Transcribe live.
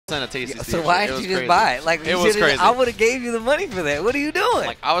a Tasty Steve. So why didn't you just buy it? Like, it was crazy. I would have gave you the money for that. What are you doing?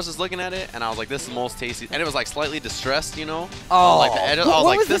 Like, I was just looking at it, and I was like, this is the most tasty. And it was, like, slightly distressed, you know? Oh, like the edge, I was what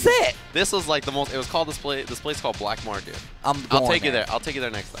like, was this at? This was, like, the most, it was called this place called Black Market. I'll take you there. I'll take you there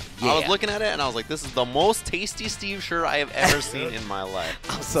next time. Yeah. I was looking at it, and I was like, this is the most Tasty Steve shirt I have ever seen in my life.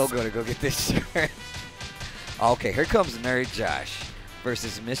 I'm so going to go get this shirt. Okay, here comes NerdJosh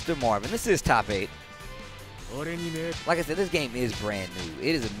versus Mr. Marvin. This is top 8. Like I said, this game is brand new.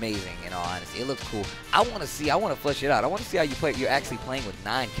 It is amazing, in all honesty. It looks cool. I want to flesh it out. I want to see how you play. You're actually playing with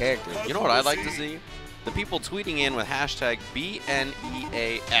 9 characters. You know what I'd like to see? The people tweeting in with hashtag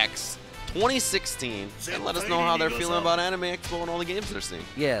BNEAX 2016 and let us know how they're feeling about Anime Expo and all the games they're seeing.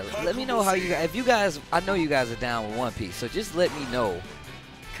 Yeah, let me know how you guys, if you guys, I know you guys are down with One Piece, so just let me know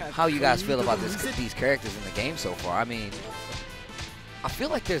how you guys feel about these characters in the game so far. I mean, I feel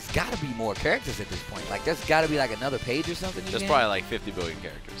like there's got to be more characters at this point. Like, there's got to be like another page or something. There's probably like 50 billion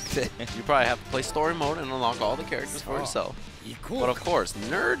characters. You probably have to play story mode and unlock all the characters for yourself. But of course,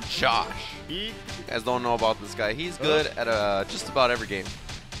 NerdJosh. You guys don't know about this guy. He's good at just about every game.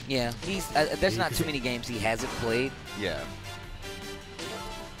 Yeah, he's there's not too many games he hasn't played. Yeah.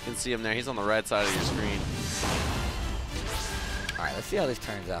 You can see him there. He's on the right side of your screen. All right, let's see how this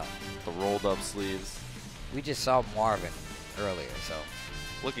turns out. The rolled up sleeves. We just saw Marvin earlier, so.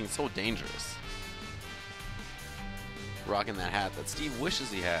 Looking so dangerous. Rocking that hat that Steve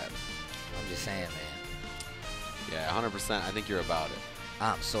wishes he had. I'm just saying, man. Yeah, 100%. I think you're about it.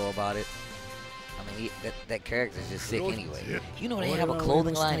 I'm so about it. I mean, that character is just sick anyway. You know they have a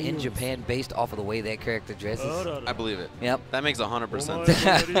clothing line in Japan based off of the way that character dresses? I believe it. Yep. That makes 100%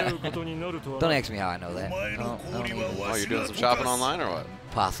 sense. Don't ask me how I know that. Oh, you're doing some shopping online or what?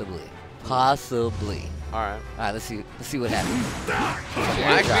 Possibly. Possibly. All right. All right, let's see what happens.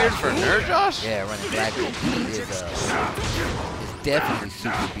 Blackbeard for NerdJosh? Yeah, running Blackbeard. He is definitely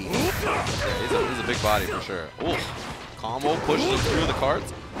super beefy. Yeah, he's a big body for sure. Ooh. Combo pushes him through the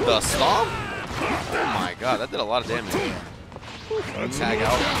cards. The stomp? Oh my god, that did a lot of damage. Tag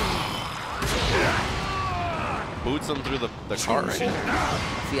out. Boots him through the cart right now.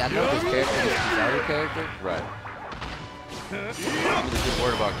 See, I know this character is Kizaru character. Right. I'm really good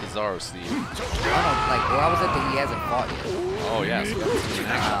word about Kizaru, Steve. I don't know, like, where I was at that he hasn't fought yet. Oh, yeah, so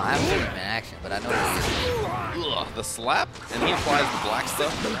I haven't seen him in action, but I know he is. Ugh, the slap, and he applies the black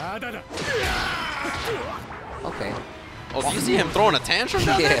stuff. Okay. Oh, do you see him throwing a tantrum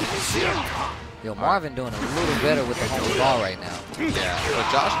down there? Yo, Marvin doing a little better with the home ball right now. Yeah,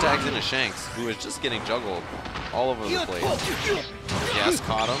 but Josh tags into Shanks, who is just getting juggled all over the place. Yes,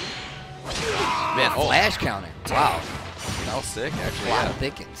 caught him. Man, flash counter. Wow. That was sick, actually. A lot of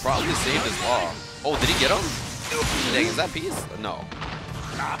thickens. Probably saved his law. Oh, did he get him? Dang, is that piece? No.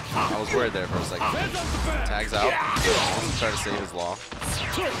 I was worried there for a second. Tags out. Wants to try to save his law.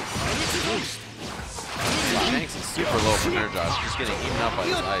 Shanks is super low for NerdJosh. Just getting eaten up by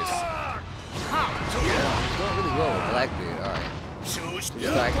his ice. He's doing really well with Blackbeard. All right.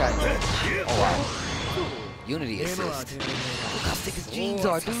 Oh, wow. Unity assist. Look how thick his jeans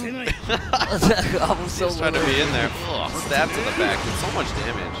are, dude. I'm so He's trying to be in there. Stab to the back. Did so much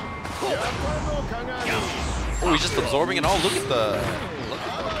damage. Oh, he's just absorbing it all. Look at the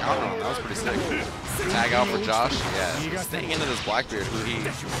counter. That was pretty sick. Tag out for Josh. Yeah, staying into this Blackbeard, who he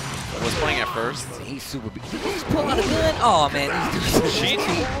was playing at first. He's super big. He's pulling out a gun. Oh, man. He's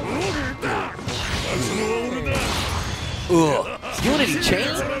cheating. Unity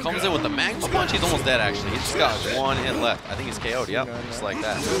chains. Comes in with the magma punch. He's almost dead, actually. He's just got one hit left. I think he's KO'd. Yep, just like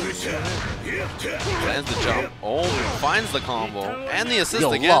that. Lands the jump. Oh, finds the combo. And the assist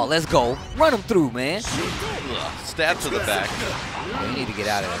again. Law, let's go. Run him through, man. Stab to the back. Yeah, we need to get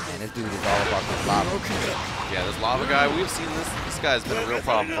out of there, man. This dude is all about this lava. Yeah, this lava guy, we've seen this. This guy's been a real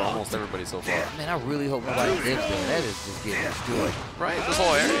problem for almost everybody so far. Man, I really hope nobody lives there. That is just getting destroyed. Right, this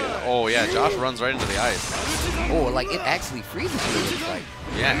whole area. Oh, yeah, Josh runs right into the ice. Oh, like it actually freezes you. Like.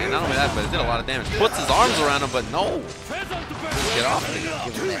 Yeah, and not only that, but it did a lot of damage. Puts his arms around him, but no. Get off me.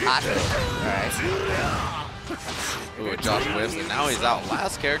 Give him that hot hit. All right. Ooh, Josh whiffs, and now he's out.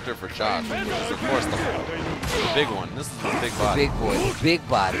 Last character for Josh, which is, of course, the big one. This is the big body. Big boy, big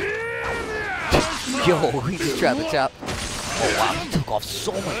body. Yo, he just tried to chop. Oh, wow, he took off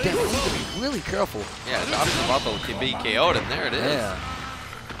so much damage. He's going to be really careful. Yeah, Josh is about to be KO'd, and there it is. Yeah.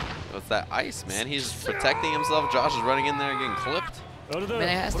 It's that ice, man. He's protecting himself. Josh is running in there and getting clipped. Man, there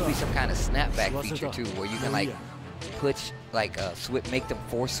has to be some kind of snapback feature, too, where you can, like, push, like, make them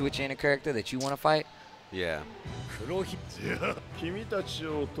force switch in a character that you want to fight. Yeah.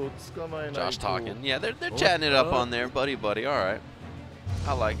 Josh talking. Yeah, they're chatting it up on there, buddy. All right.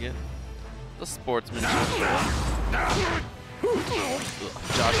 I like it. The sportsmanship.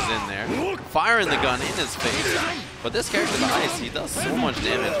 Josh is in there, firing the gun in his face. But this character, the Ice, he does so much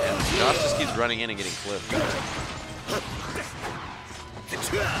damage, and Josh just keeps running in and getting clipped.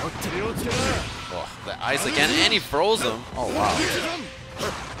 Oh, the Ice again, and he froze him. Oh, wow.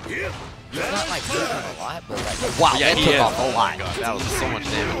 He's not like hitting a lot, but like, wow, yeah, that he took is. off a Oh lot. my god, that was so much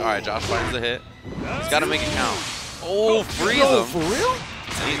damage. All right, Josh finds the hit. He's got to make it count. Oh, freeze him. For real?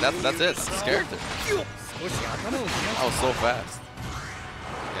 That's it. That's his character. That was so fast.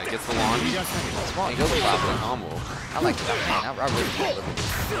 Yeah, gets the launch. He goes for the combo. I like it. Man, I really like look at this.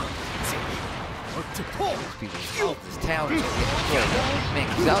 These people, this town is getting killed. Man,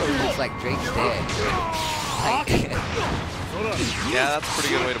 Zelda looks like Drake's dad. Like, yeah, that's a pretty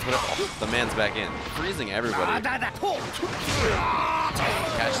good way to put it. Oh, the man's back in. Freezing everybody.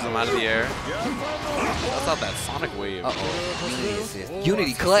 Catches him out of the air. That's not that Sonic wave. uh-oh. Unity assist.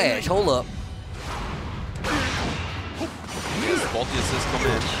 Unity clash. Hold up. Both the assists come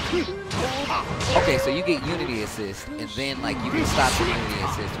in. Okay, so you get Unity assist, and then like you can stop the Unity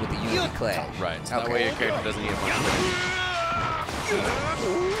assist with the Unity clash. Right, so that way your character doesn't get much damage.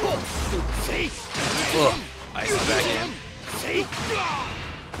 Ice is back in.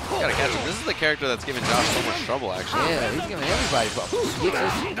 Gotta catch him. This is the character that's giving Josh so much trouble, actually. Yeah, he's giving everybody trouble.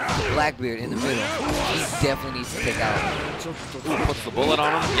 Blackbeard in the middle. He definitely needs to take out. Ooh, puts the bullet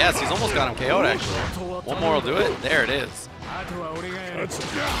on him. Yes, he's almost got him KO'd, actually. One more will do it. There it is.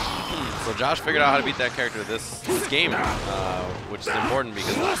 So Josh figured out how to beat that character this game, which is important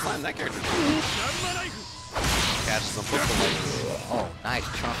because last time that character catches him, puts him. Oh, nice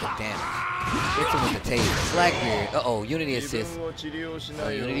chunk of damage. Hits him with the taser. Blackbeard. Uh-oh, Unity assist.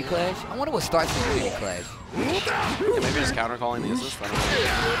 Unity clash? I wonder what starts the Unity clash. Yeah, maybe just counter-calling the assist. I don't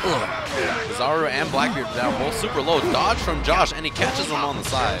know. Kizaru and Blackbeard down both super low. Dodge from Josh, and he catches him on the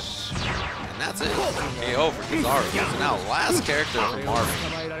side. And that's it. KO for Kizaru. So now last character for Marvin.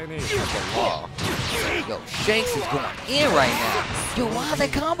 Wow. Yo, Shanks is going in right now. Yo, why is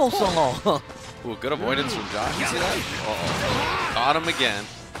that combo so long? Ooh, good avoidance from Josh. You see that? Uh-oh. Caught him again.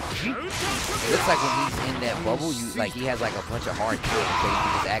 It looks like when he's in that bubble, he has like a bunch of hard counters that you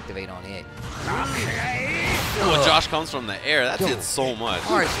can just activate on it. When Josh comes from the air, that hits so much.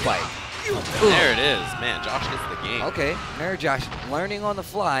 Hard spike. There it is. Man, Josh gets the game. Okay, NerdJosh learning on the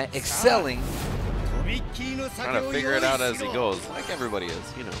fly, excelling. Trying to figure it out as he goes, like everybody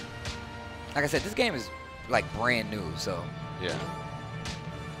is, you know. Like I said, this game is like brand new, so. Yeah.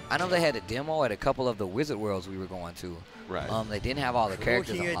 I know they had a demo at a couple of the Wizard Worlds we were going to. Right. They didn't have all the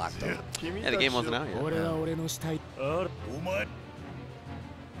characters unlocked though. Yeah, the game wasn't out yet. All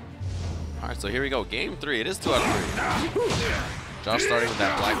right, so here we go. Game 3. It is 2 out of 3. Josh starting with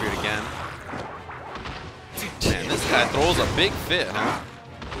that Blackbeard again. Man, this guy throws a big fit, huh?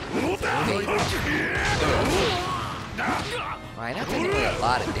 Right, not taking a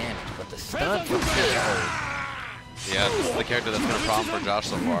lot of damage, but the stun from yeah, this is the character that's been a problem for Josh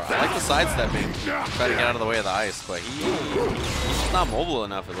so far. I like the sidestepping, try to get out of the way of the ice, but he's just not mobile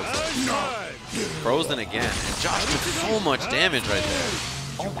enough, it looks like. Frozen again, and Josh took so much damage right there.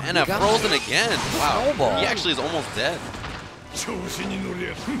 Oh and a frozen again. Wow, Snowball. He actually is almost dead. I don't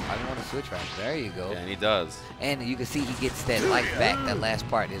want to switch right. There you go. Yeah, and he does. And you can see he gets that life back. That last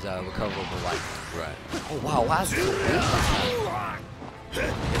part is recoverable life. Right. Oh wow, why is it so big? Hits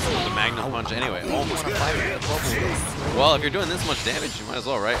him with the Magnum Punch anyway. Oh my god. Well, if you're doing this much damage, you might as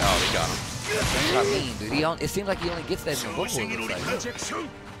well, right? Oh, he got him. That's what I mean, dude. It seems like he only gets that in the book.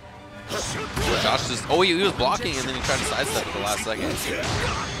 Josh just, oh, he was blocking and then he tried to sidestep at the last second.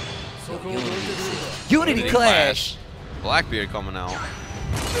 Unity clash. Blackbeard coming out.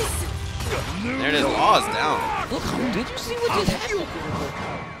 There it is. Law is down. Look, did you see what just happened?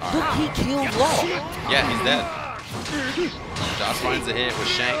 Look, he killed Law. Yeah, he's dead. Josh finds a hit with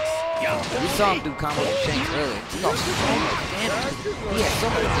Shanks. We saw him do combo with Shanks earlier. He lost so much damage. He had so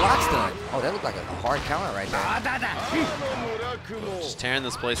many blocks done. Oh, that looked like a hard counter right there. Just tearing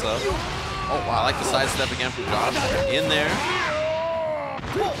this place up. Oh, wow. I like the sidestep again from Josh. In there.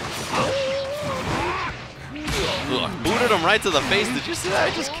 Ugh, booted him right to the face. Did you see that?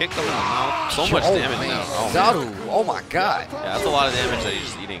 I just kicked him in the mouth. So much damage now. Oh, Zaru, oh my god. Yeah, that's a lot of damage that he's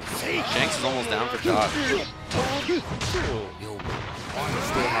just eating. Shanks is almost down for Josh. Yo, he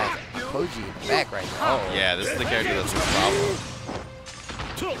still has Koji in the back right now. Oh. Yeah, this is the character that's the problem.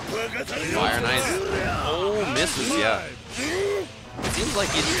 Fire and Ice. Oh, misses, yeah. It seems like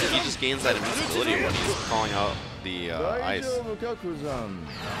he just gains that invincibility when he's calling out the ice.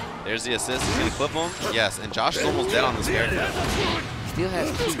 There's the assist. He's going to clip him. Yes, and Josh is almost dead on this character. Still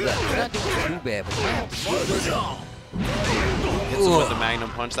has 2 left. He's not doing too bad, but he has to Hits him with the Magnum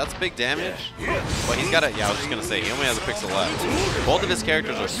Punch. That's big damage. But he's got it. Yeah, I was just going to say, he only has a pixel left. Both of his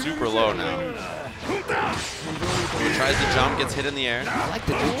characters are super low now. He tries to jump, gets hit in the air. I like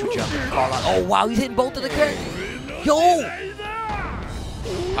the neutral jump. Oh, wow, he's hitting both of the characters. Yo!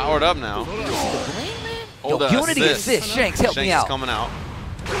 Powered up now. Yo, Unity assist. Shanks, help me out. Shanks is coming out.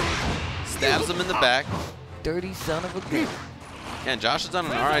 Stabs him in the back. Dirty son of a bitch. Yeah, and Josh has done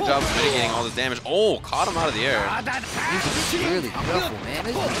an alright job of mitigating all this damage. Oh, caught him out of the air. This is really careful, man.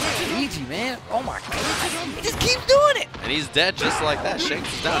 This is easy, man. Oh my god. He just keeps doing it. And he's dead just like that.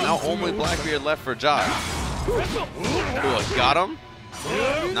 Shanks is down. Now only Blackbeard left for Josh. Ooh, got him.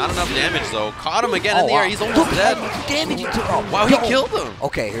 Not enough damage though. Caught him again in the air. He's almost dead. Damage he took. Oh, wow, he killed him.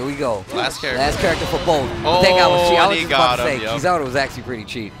 Okay, here we go. Last character. Last character for both. Oh, I was and he just about got to say, him. Yep. Kizaru was actually pretty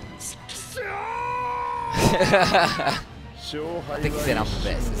cheap. I think he said I'm the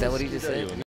best. Is that what he just said?